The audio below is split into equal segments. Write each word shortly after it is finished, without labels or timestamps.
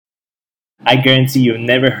I guarantee you've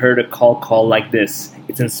never heard a cold call like this.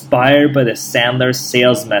 It's inspired by the Sandler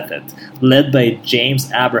sales method, led by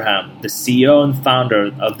James Abraham, the CEO and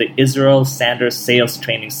founder of the Israel Sandler Sales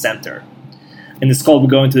Training Center. In this call, we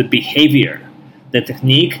go into the behavior, the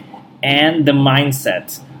technique, and the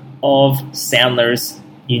mindset of Sandler's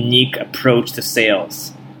unique approach to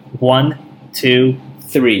sales. 1, 2,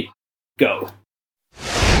 3, go.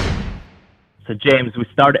 So James, we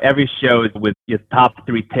start every show with your top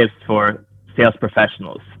 3 tips for sales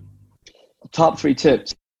professionals. Top 3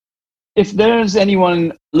 tips. If there's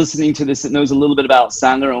anyone listening to this that knows a little bit about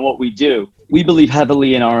Sandler and what we do, we believe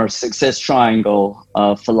heavily in our success triangle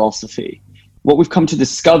philosophy. What we've come to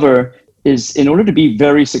discover is in order to be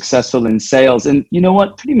very successful in sales, and you know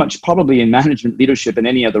what, pretty much probably in management, leadership, and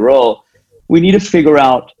any other role, we need to figure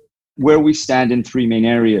out where we stand in 3 main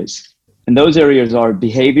areas. And those areas are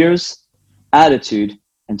behaviors, attitude,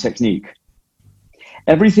 and technique.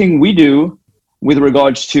 Everything we do with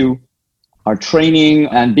regards to our training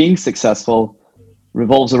and being successful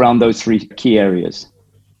revolves around those 3 key areas.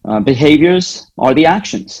 Behaviors are the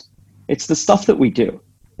actions. It's the stuff that we do.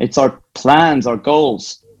 It's our plans, our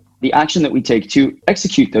goals, the action that we take to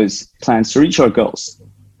execute those plans to reach our goals.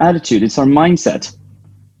 Attitude, it's our mindset.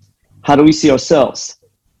 How do we see ourselves?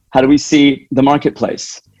 How do we see the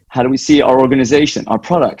marketplace? How do we see our organization, our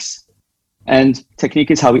products? And technique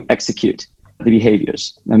is how we execute the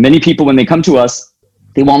behaviors. Now, many people, when they come to us,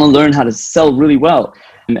 they want to learn how to sell really well.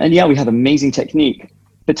 And yeah, we have amazing technique,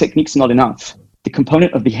 but technique's not enough. The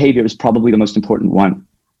component of behavior is probably the most important one,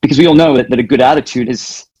 because we all know that a good attitude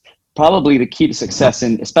is probably the key to success,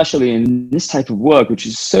 and especially in this type of work, which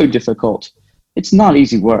is so difficult. It's not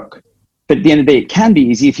easy work, but at the end of the day, it can be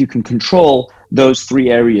easy if you can control those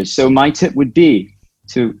 3 areas. So my tip would be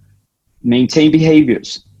to maintain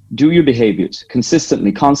behaviors, do your behaviors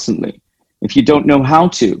consistently, constantly. If you don't know how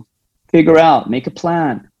to, figure out, make a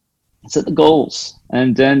plan, set the goals,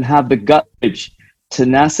 and then have the courage,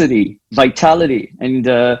 tenacity, vitality, and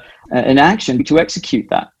an action to execute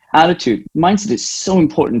that. Attitude, mindset is so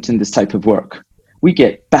important in this type of work. We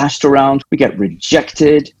get bashed around, we get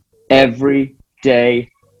rejected every day,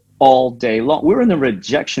 all day long. We're in the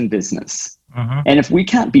rejection business. And if we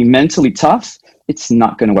can't be mentally tough, it's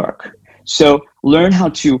not going to work. So learn how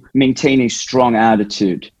to maintain a strong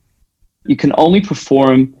attitude. You can only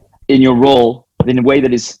perform in your role in a way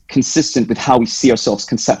that is consistent with how we see ourselves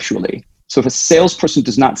conceptually. So if a salesperson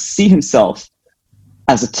does not see himself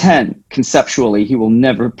as a 10 conceptually, he will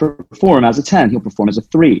never perform as a 10. He'll perform as a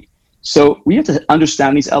 3. So we have to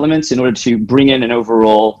understand these elements in order to bring in an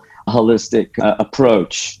overall holistic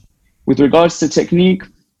approach. With regards to technique,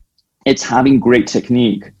 it's having great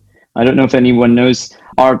technique. I don't know if anyone knows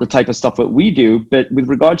the type of stuff that we do, but with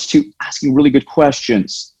regards to asking really good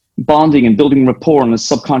questions, bonding and building rapport on a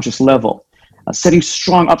subconscious level, setting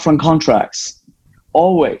strong upfront contracts,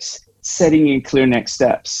 always setting in clear next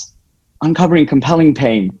steps, uncovering compelling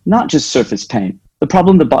pain, not just surface pain. The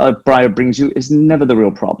problem the buyer brings you is never the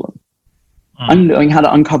real problem. Knowing how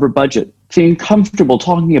to uncover budget, feeling comfortable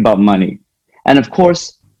talking about money, and of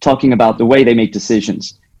course, talking about the way they make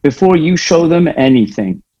decisions before you show them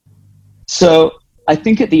anything. So I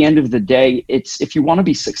think at the end of the day, if you want to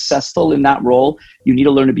be successful in that role, you need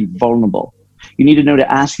to learn to be vulnerable. You need to know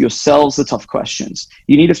to ask yourselves the tough questions.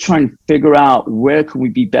 You need to try and figure out, where can we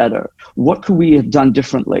be better? What could we have done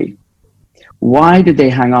differently? Why did they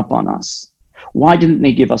hang up on us? Why didn't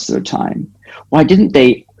they give us their time? Why didn't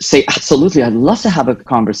they say, absolutely, I'd love to have a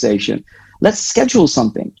conversation. Let's schedule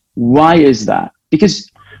something. Why is that? Because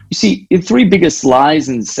you see, the 3 biggest lies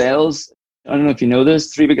in sales, I don't know if you know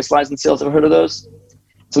this, 3 biggest lies in sales, ever heard of those?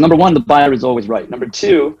 So number 1, the buyer is always right. Number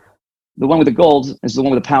 2, the one with the gold is the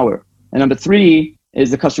one with the power. And number 3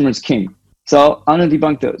 is the customer is king. So I'm going to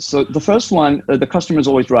debunk those. So the first one, the customer is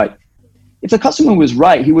always right. If the customer was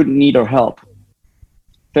right, he wouldn't need our help.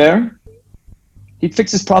 Fair? He'd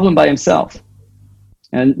fix his problem by himself.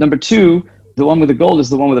 And number 2, the one with the gold is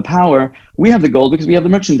the one with the power. We have the gold because we have the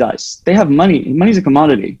merchandise. They have money. Money's a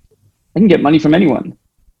commodity. They can get money from anyone.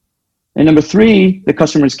 And number 3, the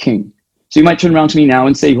customer is king. So you might turn around to me now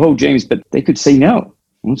and say, oh, James, but they could say no.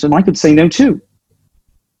 So I could say no too.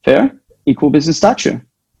 Fair? Equal business stature.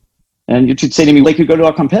 And you should say to me, they could go to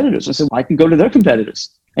our competitors. I said, well, I can go to their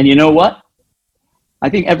competitors. And you know what? I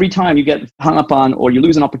think every time you get hung up on or you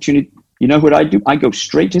lose an opportunity, you know what I do? I go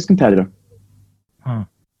straight to his competitor.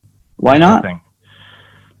 Why not?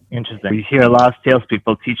 Interesting. We hear a lot of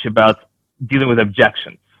salespeople teach about dealing with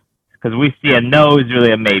objections, because we see a no is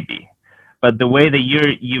really a maybe. But the way that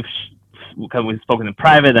we've spoken in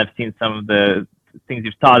private, I've seen some of the things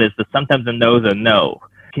you've taught, is that sometimes a no is a no.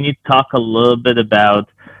 Can you talk a little bit about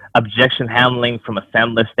objection handling from a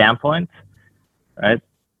Sandler standpoint, right?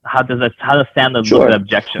 How does Sandler Sure. look at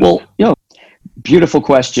objections? Well, beautiful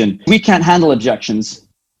question. We can't handle objections.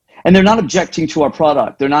 And they're not objecting to our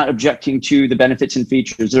product. They're not objecting to the benefits and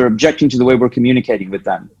features. They're objecting to the way we're communicating with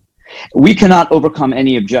them. We cannot overcome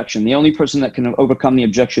any objection. The only person that can overcome the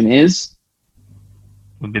objection is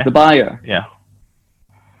the buyer. Yeah.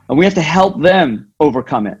 And we have to help them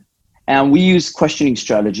overcome it. And we use questioning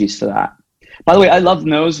strategies for that. By the way, I love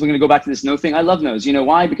no's. We're going to go back to this no thing. I love no's. You know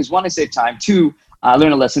why? Because one, I save time. Two, I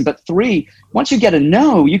learn a lesson. But three, once you get a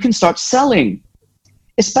no, you can start selling.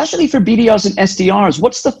 Especially for BDRs and SDRs,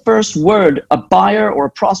 what's the first word a buyer or a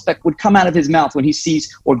prospect would come out of his mouth when he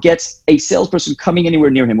sees or gets a salesperson coming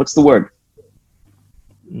anywhere near him? What's the word?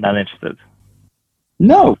 Not interested.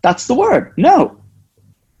 No, that's the word. No.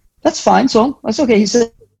 That's fine. So that's okay. He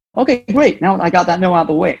said, okay, great. Now I got that no out of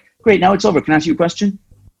the way. Great. Now it's over. Can I ask you a question?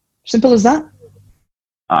 Simple as that.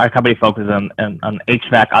 Our company focuses on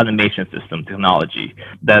HVAC automation system technology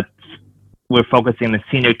that we're focusing on the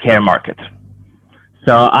senior care market.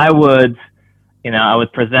 So I would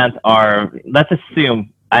present let's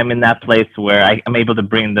assume I'm in that place where I'm able to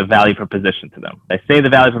bring the value proposition to them. I say the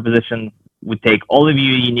value proposition would take all of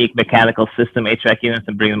your unique mechanical system HVAC units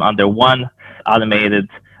and bring them under one automated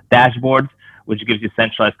dashboard, which gives you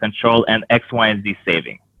centralized control and X, Y, and Z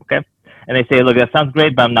saving. Okay. And they say, look, that sounds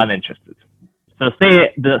great, but I'm not interested. So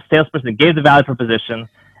say the salesperson gave the value proposition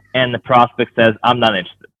and the prospect says, I'm not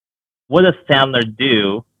interested. What does Sandler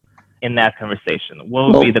do in that conversation?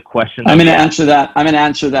 What would be the question? I'm going to answer that. I'm going to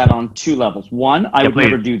answer that on two levels. One, I would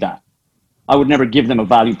never do that. I would never give them a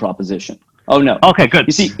value proposition. Oh no. Okay, good.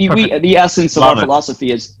 You see, the essence of our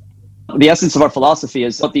philosophy is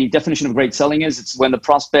what the definition of great selling is. It's when the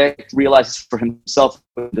prospect realizes for himself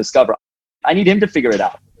and discover. I need him to figure it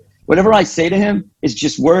out. Whatever I say to him is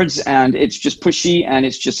just words, and it's just pushy, and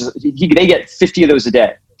it's just they get 50 of those a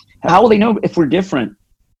day. How will they know if we're different?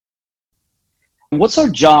 What's our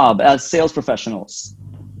job as sales professionals?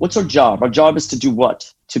 What's our job? Our job is to do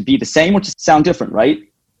what? To be the same or to sound different, right?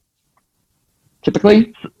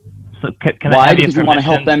 Typically? So can Why? Because we want to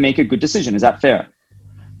help them make a good decision. Is that fair?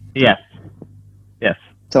 Yes. Yes.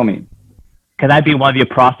 Tell me. Can I be one of your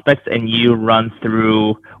prospects and you run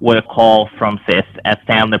through what a call from, say, a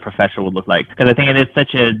Sandler professional would look like? Because I think it is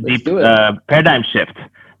such a deep paradigm shift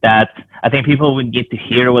that I think people would get to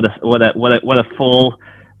hear what a full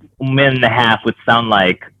minute and a half would sound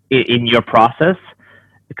like in your process,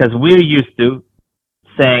 because we're used to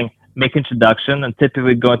saying make introduction and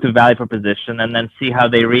typically go into value proposition and then see how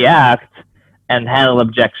they react and handle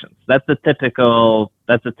objections. That's a typical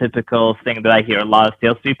thing that I hear a lot of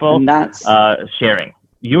salespeople sharing.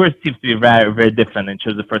 Yours seems to be very, very different in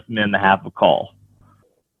terms of the first minute and a half of a call.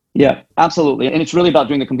 Yeah, absolutely. And it's really about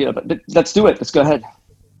doing the complete. But let's do it. Let's go ahead.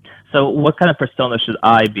 So what kind of persona should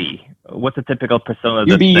I be? What's a typical persona?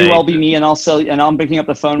 You be you, I'll be me, and I'll sell. And I'm picking up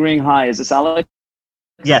the phone ring. Hi, is this Alex?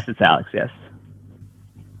 Yes, it's Alex. Yes.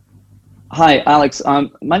 Hi, Alex.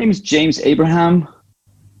 My name is James Abraham.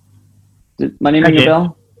 Did my name ring a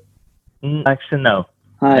bell? Actually, no.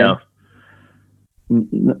 Hi. No.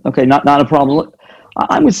 Okay, not a problem. Look,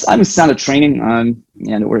 I'm with Sound Training, and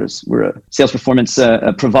we're a sales performance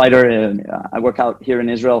provider. And I work out here in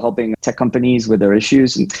Israel, helping tech companies with their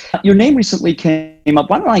issues. And your name recently came up.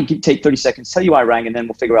 Why don't I take 30 seconds, tell you why I rang, and then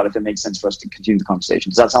we'll figure out if it makes sense for us to continue the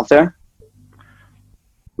conversation. Does that sound fair?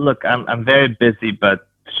 Look, I'm very busy, but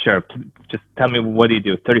sure. Just tell me, what do you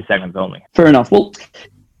do? 30 seconds only. Fair enough. Well,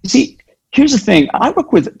 you see, here's the thing. I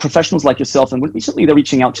work with professionals like yourself, and recently they're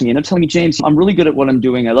reaching out to me and they're telling me, James, I'm really good at what I'm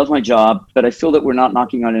doing. I love my job, but I feel that we're not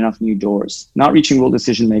knocking on enough new doors, not reaching real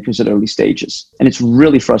decision makers at early stages. And it's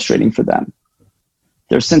really frustrating for them.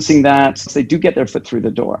 They're sensing that they do get their foot through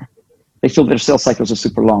the door. They feel their sales cycles are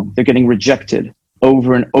super long. They're getting rejected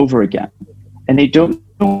over and over again. And they don't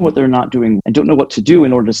know what they're not doing and don't know what to do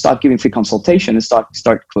in order to stop giving free consultation and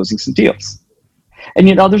start closing some deals. And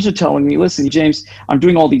yet others are telling me, listen, James, I'm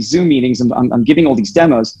doing all these Zoom meetings, I'm giving all these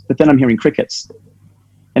demos, but then I'm hearing crickets.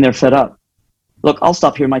 And they're fed up. Look, I'll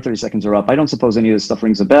stop here. My 30 seconds are up. I don't suppose any of this stuff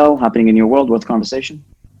rings a bell happening in your world with conversation.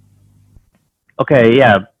 Okay,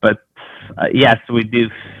 yeah, but yes, we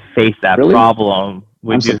do face that problem.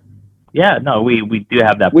 We do have that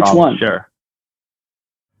problem. Which one? Sure.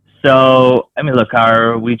 So, I mean, look,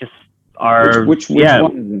 which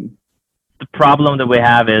one? The problem that we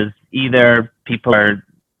have is either people are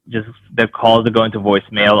just, their calls are going to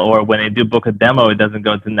voicemail, or when they do book a demo, it doesn't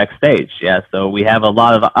go to the next stage. Yeah, so we have a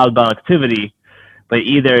lot of outbound activity, but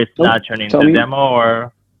either it's not turning into a demo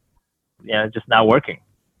or just not working.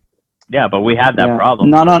 Yeah, but we have that problem.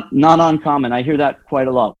 Not uncommon. I hear that quite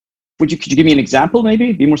a lot. Could you give me an example,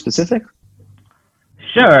 maybe? Be more specific?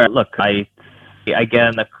 Sure. Look, I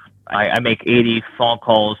make 80 phone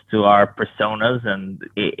calls to our personas, and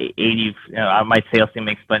 80, my sales team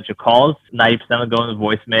makes a bunch of calls. 90% of them go into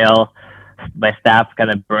voicemail. My staff kind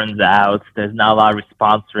of burns out. There's not a lot of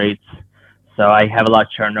response rates. So I have a lot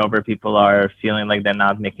of turnover. People are feeling like they're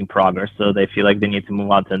not making progress. So they feel like they need to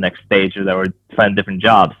move on to the next stage or find a different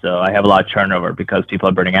job. So I have a lot of turnover because people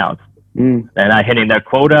are burning out. They're not hitting their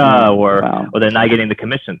quota or they're not getting the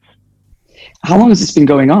commissions. How long has this been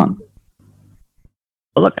going on?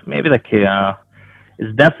 Well, look, maybe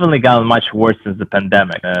it's definitely gotten much worse since the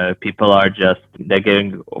pandemic. People are they're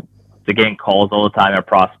getting calls all the time, or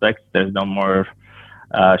prospects. There's no more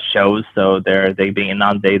shows, so they're being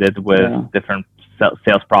inundated with different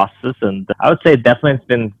sales processes. And I would say definitely it's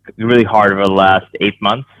been really hard over the last 8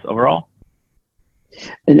 months overall.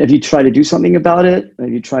 And have you tried to do something about it?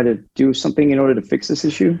 Have you tried to do something in order to fix this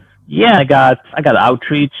issue? Yeah, I got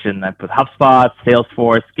outreach, and I put HubSpot,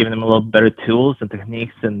 Salesforce, giving them a little better tools and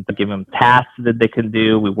techniques, and giving them tasks that they can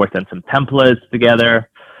do. We worked on some templates together.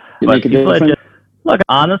 But people look,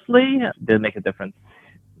 honestly, didn't make a difference.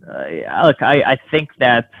 I think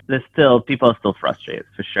that people are still frustrated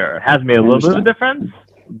for sure. It has made a little bit of a difference,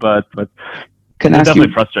 but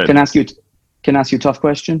definitely frustrated. Can I ask you a tough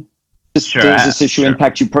question? Sure. Does this issue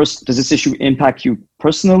impact you? Does this issue impact you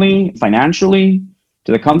personally, financially,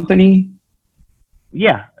 to the company?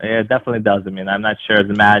 Yeah, it definitely does. I mean, I'm not sure as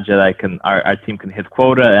a manager that our team can hit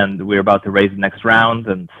quota, and we're about to raise the next round,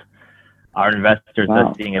 and our investors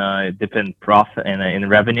are seeing a dip in profit in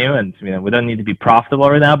revenue, and we don't need to be profitable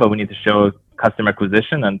right now, but we need to show customer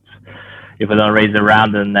acquisition. And if we don't raise a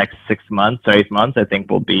round in the next 6 months or 8 months, I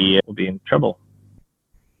think we'll be in trouble.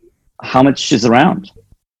 How much is the round?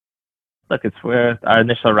 Look, it's where our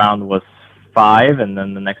initial round was 5, and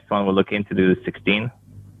then the next one we're looking to do 16.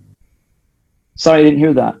 Sorry, I didn't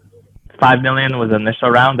hear that. 5 million was the initial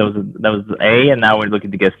round. That was A, and now we're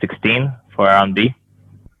looking to get 16 for round B.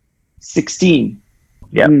 16.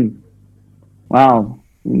 Yeah. Wow.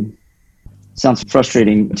 Sounds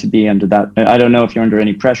frustrating to be under that. I don't know if you're under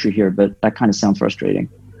any pressure here, but that kind of sounds frustrating.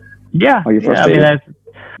 Yeah. Are you frustrated? I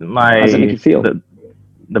mean, how does it make you feel?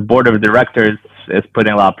 The board of directors is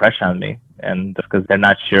putting a lot of pressure on me, and because they're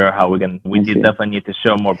not sure how we definitely need to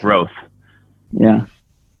show more growth. Yeah.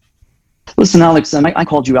 Listen, Alex, I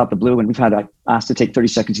called you out the blue, and we've had asked to take 30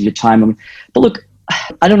 seconds of your time. But look,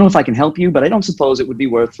 I don't know if I can help you, but I don't suppose it would be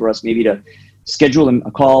worth for us maybe to schedule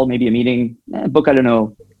a call, maybe a meeting, book,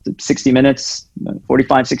 60 minutes,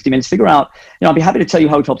 45, 60 minutes, figure out, I'll be happy to tell you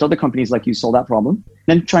how we've helped other companies like you solve that problem,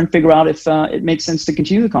 then try and figure out if it makes sense to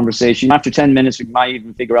continue the conversation. After 10 minutes, we might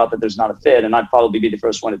even figure out that there's not a fit, and I'd probably be the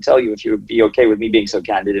first one to tell you if you would be okay with me being so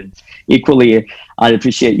candid. And equally, I'd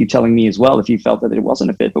appreciate you telling me as well if you felt that it wasn't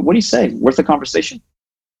a fit. But what do you say? Worth the conversation?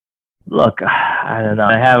 Look, I don't know.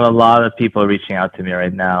 I have a lot of people reaching out to me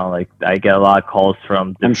right now. Like, I get a lot of calls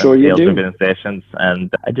from different sales organizations,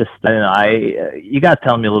 and I don't know. You got to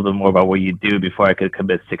tell me a little bit more about what you do before I could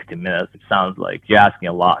commit 60 minutes. It sounds like you're asking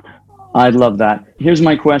a lot. I'd love that. Here's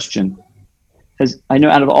my question. I know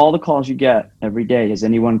out of all the calls you get every day, has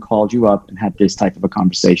anyone called you up and had this type of a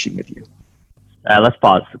conversation with you? Let's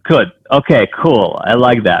pause. Good. Okay, cool. I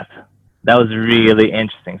like that. That was really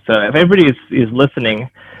interesting. So if everybody is listening,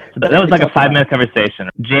 so that was like a 5-minute conversation.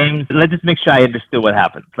 James, let's just make sure I understood what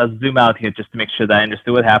happened. Let's zoom out here just to make sure that I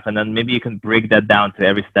understood what happened, and maybe you can break that down to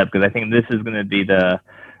every step, because I think this is going to be the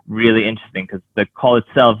really interesting, because the call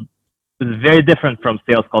itself is very different from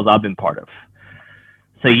sales calls I've been part of.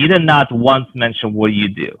 So you did not once mention what you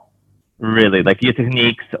do, really, like your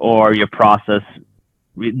techniques or your process,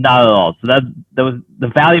 not at all. So that was the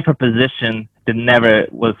value proposition that never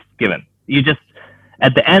was given. You just,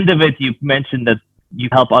 at the end of it, you mentioned that you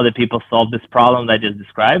help other people solve this problem that I just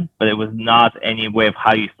described, but it was not any way of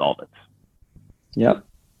how you solve it. Yep.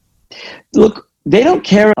 Look, they don't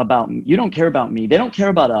care about me. You don't care about me. They don't care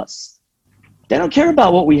about us. They don't care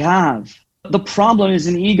about what we have. The problem is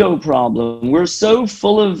an ego problem. We're so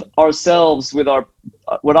full of ourselves with our,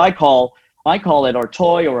 what I call it our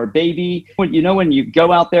toy or our baby. When you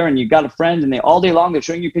go out there and you got a friend and all day long they're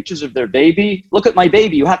showing you pictures of their baby. Look at my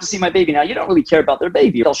baby. You have to see my baby. Now, you don't really care about their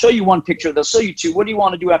baby. They'll show you one picture. They'll show you two. What do you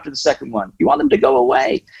want to do after the second one? You want them to go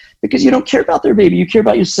away because you don't care about their baby. You care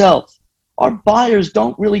about yourself. Our buyers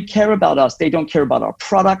don't really care about us. They don't care about our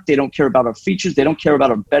product. They don't care about our features. They don't care about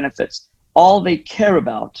our benefits. All they care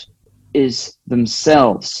about is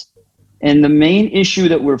themselves. And the main issue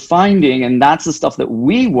that we're finding, and that's the stuff that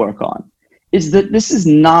we work on, is that this is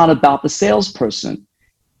not about the salesperson.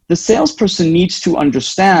 The salesperson needs to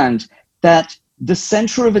understand that the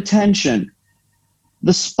center of attention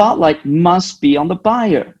The spotlight must be on the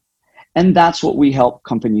buyer. And that's what we help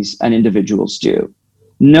companies and individuals do.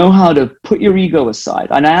 Know how to put your ego aside.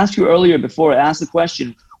 And I asked you earlier before I asked the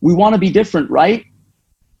question, we want to be different, right?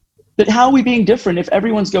 But how are we being different if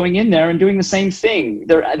everyone's going in there and doing the same thing?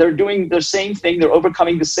 They're doing the same thing. They're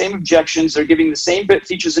overcoming the same objections. They're giving the same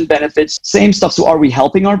features and benefits, same stuff. So are we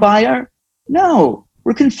helping our buyer? No,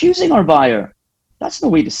 we're confusing our buyer. That's no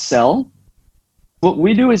way to sell. What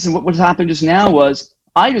we do is, what happened just now was,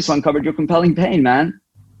 I just uncovered your compelling pain, man.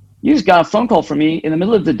 You just got a phone call from me in the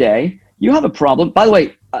middle of the day. You have a problem. By the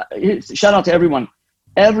way, shout out to everyone.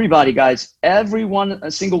 Everybody, guys,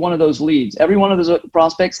 a single one of those leads, every one of those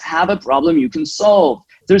prospects have a problem you can solve.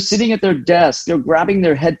 They're sitting at their desk. They're grabbing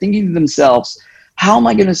their head, thinking to themselves, how am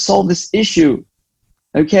I going to solve this issue?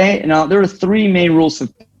 Okay. Now, there are 3 main rules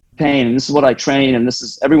of pain. And this is what I train. And this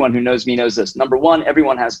is, everyone who knows me knows this. Number 1,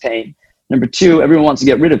 everyone has pain. Number 2, everyone wants to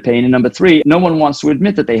get rid of pain. And number 3, no one wants to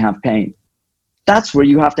admit that they have pain. That's where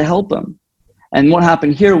you have to help them. And what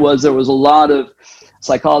happened here was there was a lot of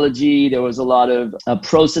psychology. There was a lot of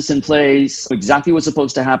process in place, exactly what's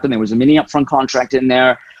supposed to happen. There was a mini upfront contract in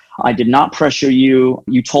there. I did not pressure you.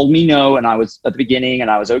 You told me no, and I was at the beginning, and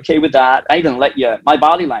I was okay with that. I even let you, my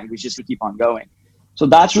body language just to keep on going. So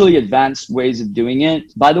that's really advanced ways of doing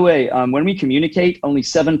it. By the way, when we communicate, only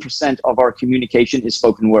 7% of our communication is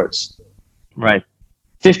spoken words. Right.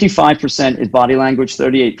 55% is body language,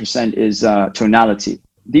 38% is tonality.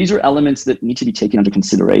 These are elements that need to be taken into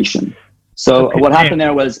consideration. So okay, what happened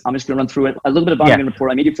there was, I'm just going to run through it. A little bit of body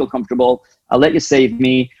rapport. I made you feel comfortable. I'll let you save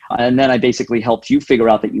me. And then I basically helped you figure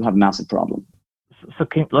out that you have a massive problem. So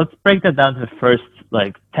let's break that down to the first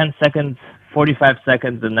 10 seconds, 45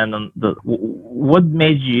 seconds, and then what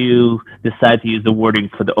made you decide to use the wording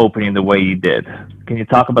for the opening the way you did? Can you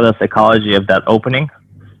talk about the psychology of that opening?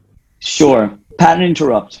 Sure. Pattern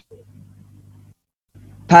interrupt.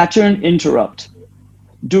 Pattern interrupt.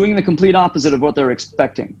 Doing the complete opposite of what they're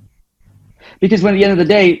expecting. Because when at the end of the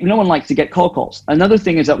day, no one likes to get cold calls. Another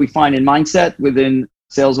thing is that we find in mindset within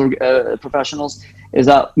sales professionals is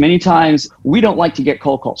that many times we don't like to get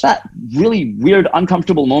cold calls. That really weird,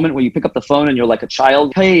 uncomfortable moment where you pick up the phone and you're like a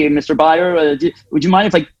child. Hey, Mr. Buyer, would you mind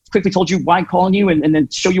if I quickly told you why I'm calling you and then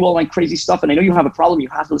show you all my crazy stuff? And I know you have a problem. You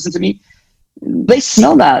have to listen to me. They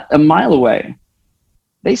smell that a mile away.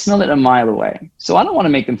 They smell it a mile away. So I don't want to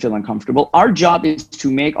make them feel uncomfortable. Our job is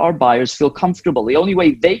to make our buyers feel comfortable. The only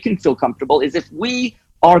way they can feel comfortable is if we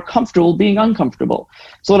are comfortable being uncomfortable.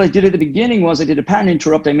 So what I did at the beginning was I did a pattern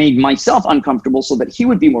interrupt. I made myself uncomfortable so that he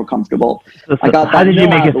would be more comfortable. So I got how that did you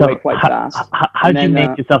make yourself quite fast. How did you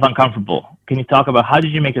make yourself uncomfortable? Can you talk about how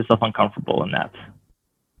did you make yourself uncomfortable in that?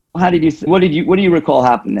 How did you? What do you recall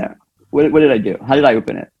happened there? What did I do? How did I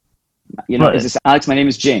open it? You know, is this Alex? My name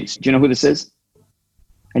is James. Do you know who this is?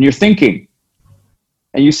 And you're thinking,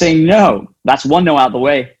 and you say no. That's one no out the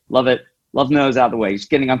way. Love it. Love no's out the way. Just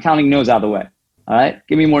kidding. I'm counting no's out the way. All right.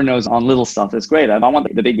 Give me more no's on little stuff. That's great. I want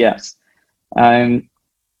the big yes. No.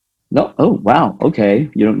 Oh, wow. Okay.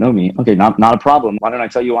 You don't know me. Okay. Not a problem. Why don't I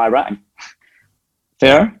tell you why I rang?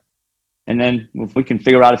 Fair. And then if we can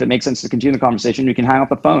figure out if it makes sense to continue the conversation, you can hang up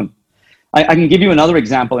the phone. I can give you another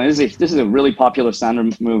example. And this is a really popular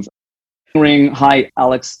standard move. Ring. Hi,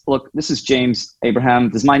 Alex. Look, this is James Abraham.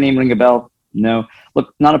 Does my name ring a bell? No.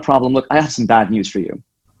 Look, not a problem. Look, I have some bad news for you.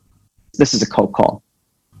 This is a cold call.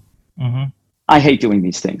 Mm-hmm. I hate doing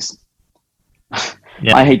these things.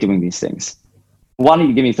 Yeah. I hate doing these things. Why don't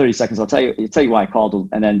you give me 30 seconds? I'll tell you why I called.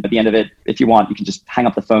 And then at the end of it, if you want, you can just hang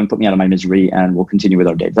up the phone, put me out of my misery, and we'll continue with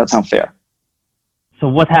our day. Does that sound fair? So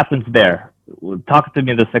what happens there? Talk to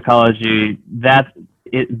me the psychology, that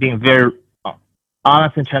it being very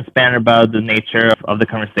honest and transparent about the nature of the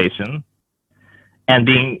conversation, and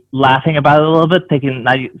laughing about it a little bit,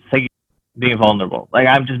 being vulnerable. Like,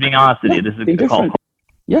 I'm just being honest with you. This is a call.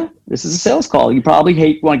 Yeah, this is a sales call. You probably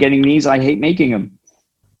hate getting these. I hate making them.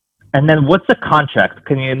 And then what's the contract?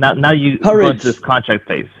 Can you now you go into this contract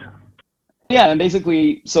phase? Yeah, and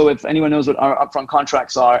basically, so if anyone knows what our upfront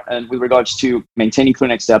contracts are, and with regards to maintaining clear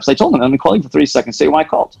next steps, I told him, I'm going to call you for 30 seconds, say why I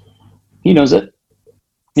called. He knows it.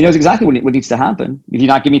 He knows exactly what needs to happen. If you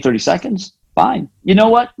not give me 30 seconds, fine. You know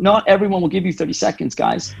what? Not everyone will give you 30 seconds,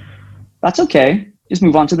 guys. That's okay. Just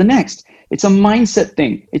move on to the next. It's a mindset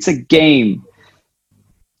thing. It's a game.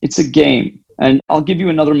 It's a game. And I'll give you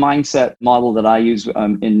another mindset model that I use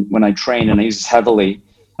when I train, and I use this heavily.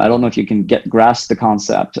 I don't know if you can grasp the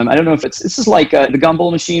concept. I don't know if this is like the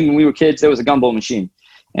gumball machine. When we were kids, there was a gumball machine,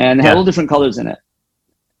 and it had all different colors in it.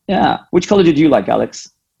 Yeah. Which color did you like,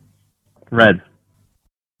 Alex? Red.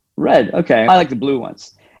 Red. Okay. I like the blue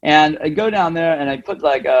ones. And I go down there and I put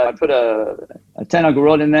I put a 10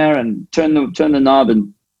 Agorot in there and turn the knob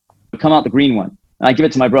and come out the green one. And I give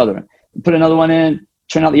it to my brother. Put another one in,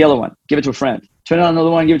 turn out the yellow one, give it to a friend. Turn out another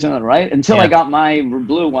one, give it to another, right? Until I got my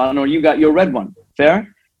blue one or you got your red one.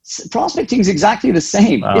 Fair? Prospecting is exactly the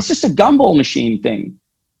same. Wow. It's just a gumball machine thing.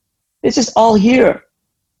 It's just all here.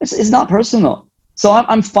 It's not personal. So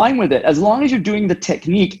I'm fine with it. As long as you're doing the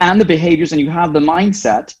technique and the behaviors and you have the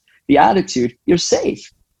mindset, the attitude, you're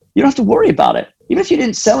safe. You don't have to worry about it. Even if you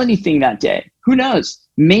didn't sell anything that day, who knows?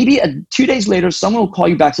 Maybe 2 days later, someone will call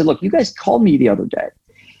you back and say, look, you guys called me the other day.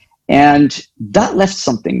 And that left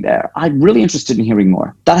something there. I'm really interested in hearing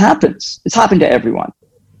more. That happens. It's happened to everyone.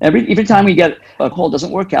 Every time we get a call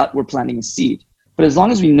doesn't work out, we're planting a seed. But as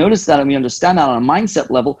long as we notice that and we understand that on a mindset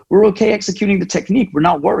level, we're okay executing the technique. We're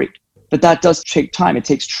not worried. But that does take time. It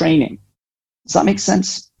takes training. Does that make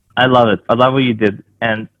sense? I love it. I love what you did.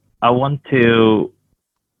 And I want to,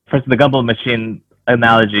 first, the gumball machine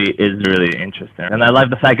analogy is really interesting. And I like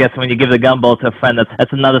the fact that when you give the gumball to a friend,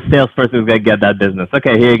 that's another salesperson who's going to get that business.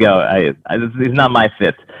 Okay, here you go. It's not my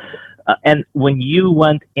fit. And when you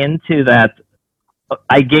went into that,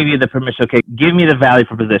 I gave you the permission, okay, give me the value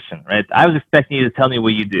proposition, right? I was expecting you to tell me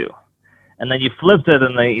what you do. And then you flipped it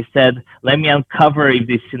and then you said, let me uncover if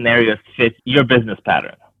these scenarios fit your business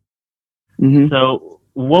pattern. Mm-hmm. So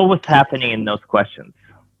what was happening in those questions?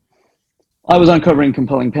 I was uncovering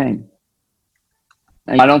compelling pain.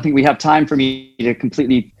 And I don't think we have time for me to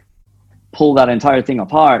completely pull that entire thing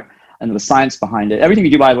apart and the science behind it. Everything we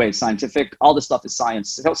do, by the way, is scientific. All this stuff is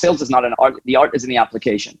science. Sales is not an art. The art is in the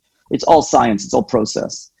application. It's all science. It's all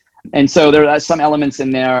process. And so there are some elements in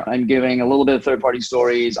there. I'm giving a little bit of third-party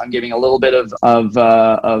stories. I'm giving a little bit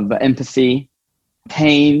of empathy,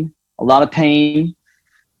 pain, a lot of pain,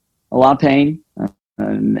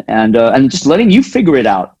 and just letting you figure it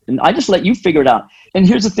out. And I just let you figure it out. And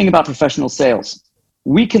here's the thing about professional sales.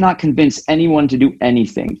 We cannot convince anyone to do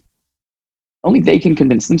anything. Only they can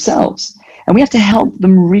convince themselves. And we have to help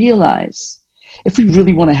them realize. If we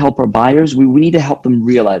really want to help our buyers, we need to help them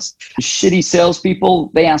realize. Shitty salespeople,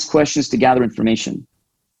 they ask questions to gather information.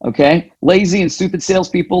 Okay? Lazy and stupid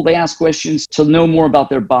salespeople, they ask questions to know more about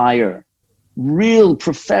their buyer. Real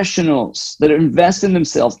professionals that invest in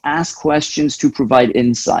themselves ask questions to provide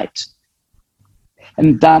insight.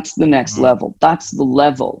 And that's the next level. That's the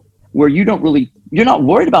level where you're not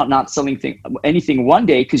worried about not selling anything one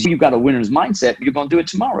day because you've got a winner's mindset. You're going to do it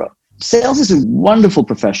tomorrow. Sales is a wonderful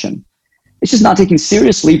profession. It's just not taken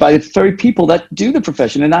seriously by the very people that do the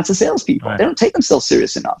profession, and that's the salespeople. Right. They don't take themselves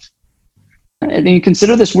serious enough. And then you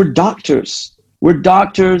consider this, we're doctors. We're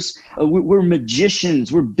doctors, we're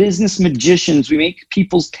magicians, we're business magicians. We make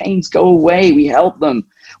people's pains go away. We help them.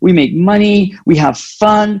 We make money, we have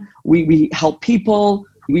fun, we help people,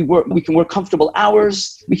 we can work comfortable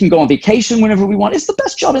hours, we can go on vacation whenever we want. It's the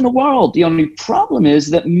best job in the world. The only problem is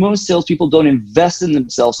that most salespeople don't invest in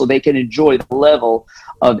themselves so they can enjoy the level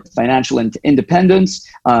of financial independence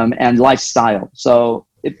and lifestyle. So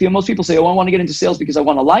if most people say, oh, I want to get into sales because I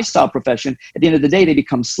want a lifestyle profession, at the end of the day, they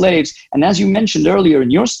become slaves. And as you mentioned earlier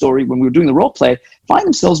in your story, when we were doing the role play, find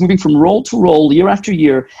themselves moving from role to role year after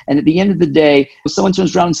year. And at the end of the day, someone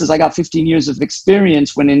turns around and says, I got 15 years of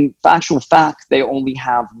experience, when in actual fact, they only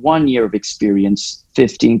have 1 year of experience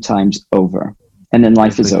 15 times over. And then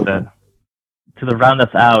life is over. To round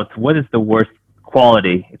us out, what is the worst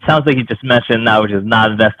quality? It sounds like you just mentioned now, which is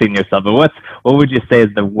not investing in yourself, but what would you say is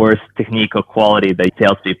the worst technical quality that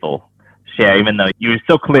salespeople share, even though you're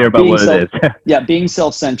so clear about what it is? Yeah, being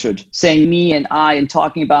self-centered, saying me and I, and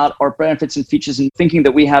talking about our benefits and features and thinking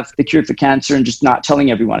that we have the cure for cancer and just not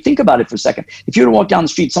telling everyone. Think about it for a second. If you were to walk down the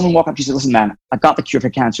street, someone walk up to you and say, listen, man, I've got the cure for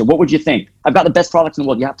cancer. What would you think? I've got the best product in the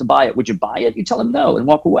world. You have to buy it. Would you buy it? You tell them no and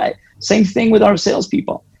walk away. Same thing with our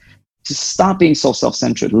salespeople. Just stop being so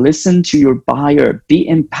self-centered. Listen to your buyer. Be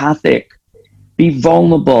empathic. Be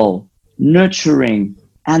vulnerable, nurturing,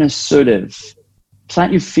 and assertive.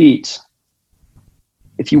 Plant your feet.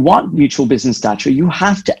 If you want mutual business stature, you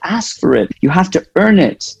have to ask for it. You have to earn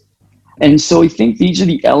it. And so I think these are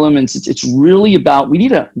the elements. It's really about, we need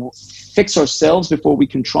to fix ourselves before we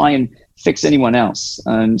can try and fix anyone else.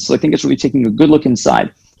 So I think it's really taking a good look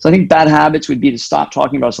inside. So I think bad habits would be to stop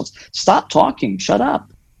talking about ourselves. Stop talking. Shut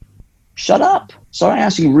up. Shut up. Start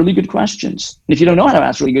asking really good questions. And if you don't know how to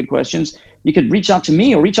ask really good questions, you could reach out to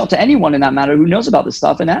me or reach out to anyone in that matter who knows about this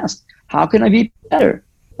stuff and ask, how can I be better?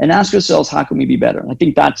 And ask yourselves, how can we be better? I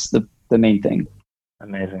think that's the main thing.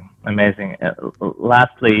 Amazing.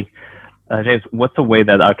 Lastly, James, what's a way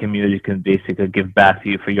that our community can basically give back to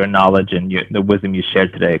you for your knowledge and the wisdom you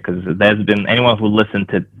shared today? Because there's been anyone who listened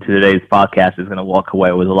to today's podcast is going to walk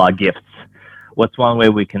away with a lot of gifts. what's one way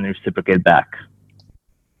we can reciprocate back?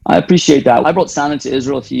 I appreciate that. I brought Sandler to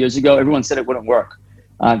Israel a few years ago. Everyone said it wouldn't work.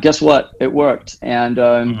 Guess what? It worked. And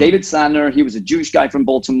David Sandler, he was a Jewish guy from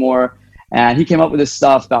Baltimore, and he came up with this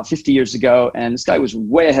stuff about 50 years ago. And this guy was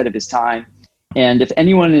way ahead of his time. And if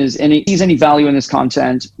anyone sees any value in this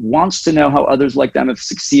content, wants to know how others like them have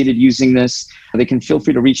succeeded using this, they can feel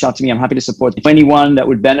free to reach out to me. I'm happy to support anyone that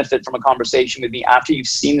would benefit from a conversation with me after you've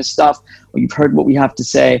seen this stuff or you've heard what we have to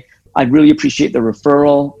say. I'd really appreciate the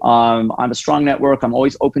referral. I'm a strong network. I'm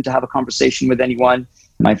always open to have a conversation with anyone.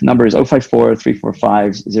 My number is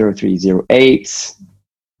 054-345-0308.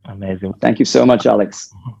 Amazing. Thank you so much,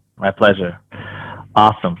 Alex. My pleasure.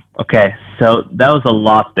 Awesome. Okay, so that was a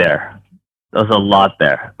lot there. That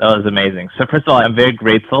was amazing. So first of all, I'm very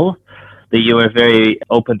grateful that you were very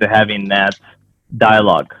open to having that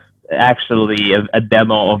dialogue, actually a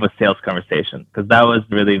demo of a sales conversation, because that was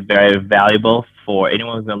really very valuable for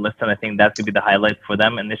anyone who's going to listen. I think that's going to be the highlight for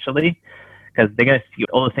them initially, because they're going to see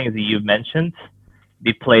all the things that you've mentioned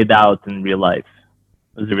be played out in real life.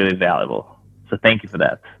 It was really valuable. So thank you for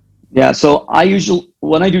that. Yeah, so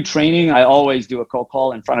when I do training, I always do a cold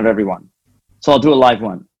call in front of everyone. So I'll do a live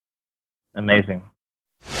one. Amazing.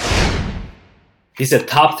 These are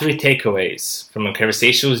top 3 takeaways from a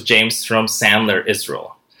conversation with James from Sandler,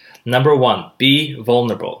 Israel. Number 1, be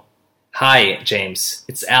vulnerable. Hi, James.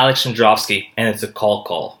 It's Alex Chandrovsky, and it's a cold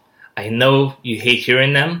call. I know you hate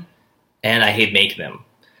hearing them, and I hate making them.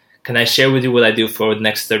 Can I share with you what I do for the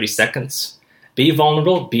next 30 seconds? Be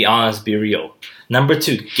vulnerable, be honest, be real. Number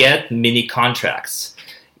 2, get mini contracts.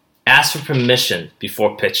 Ask for permission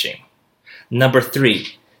before pitching. Number 3,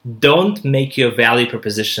 don't make your value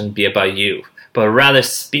proposition be about you, but rather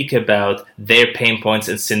speak about their pain points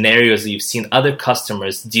and scenarios that you've seen other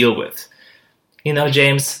customers deal with. You know,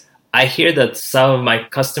 James, I hear that some of my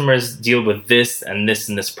customers deal with this and this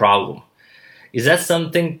and this problem. Is that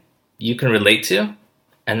something you can relate to?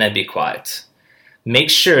 And then be quiet. Make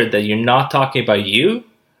sure that you're not talking about you,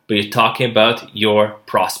 but you're talking about your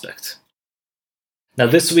prospect. Now,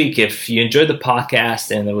 this week, if you enjoyed the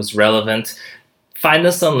podcast and it was relevant, find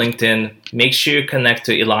us on LinkedIn. Make sure you connect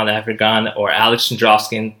to Ilan Avigan or Alex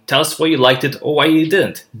Chandrovsky and tell us why you liked it or why you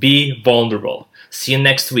didn't. Be vulnerable. See you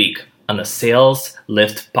next week on the Sales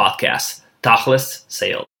Lift Podcast. Tachlis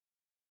Sales.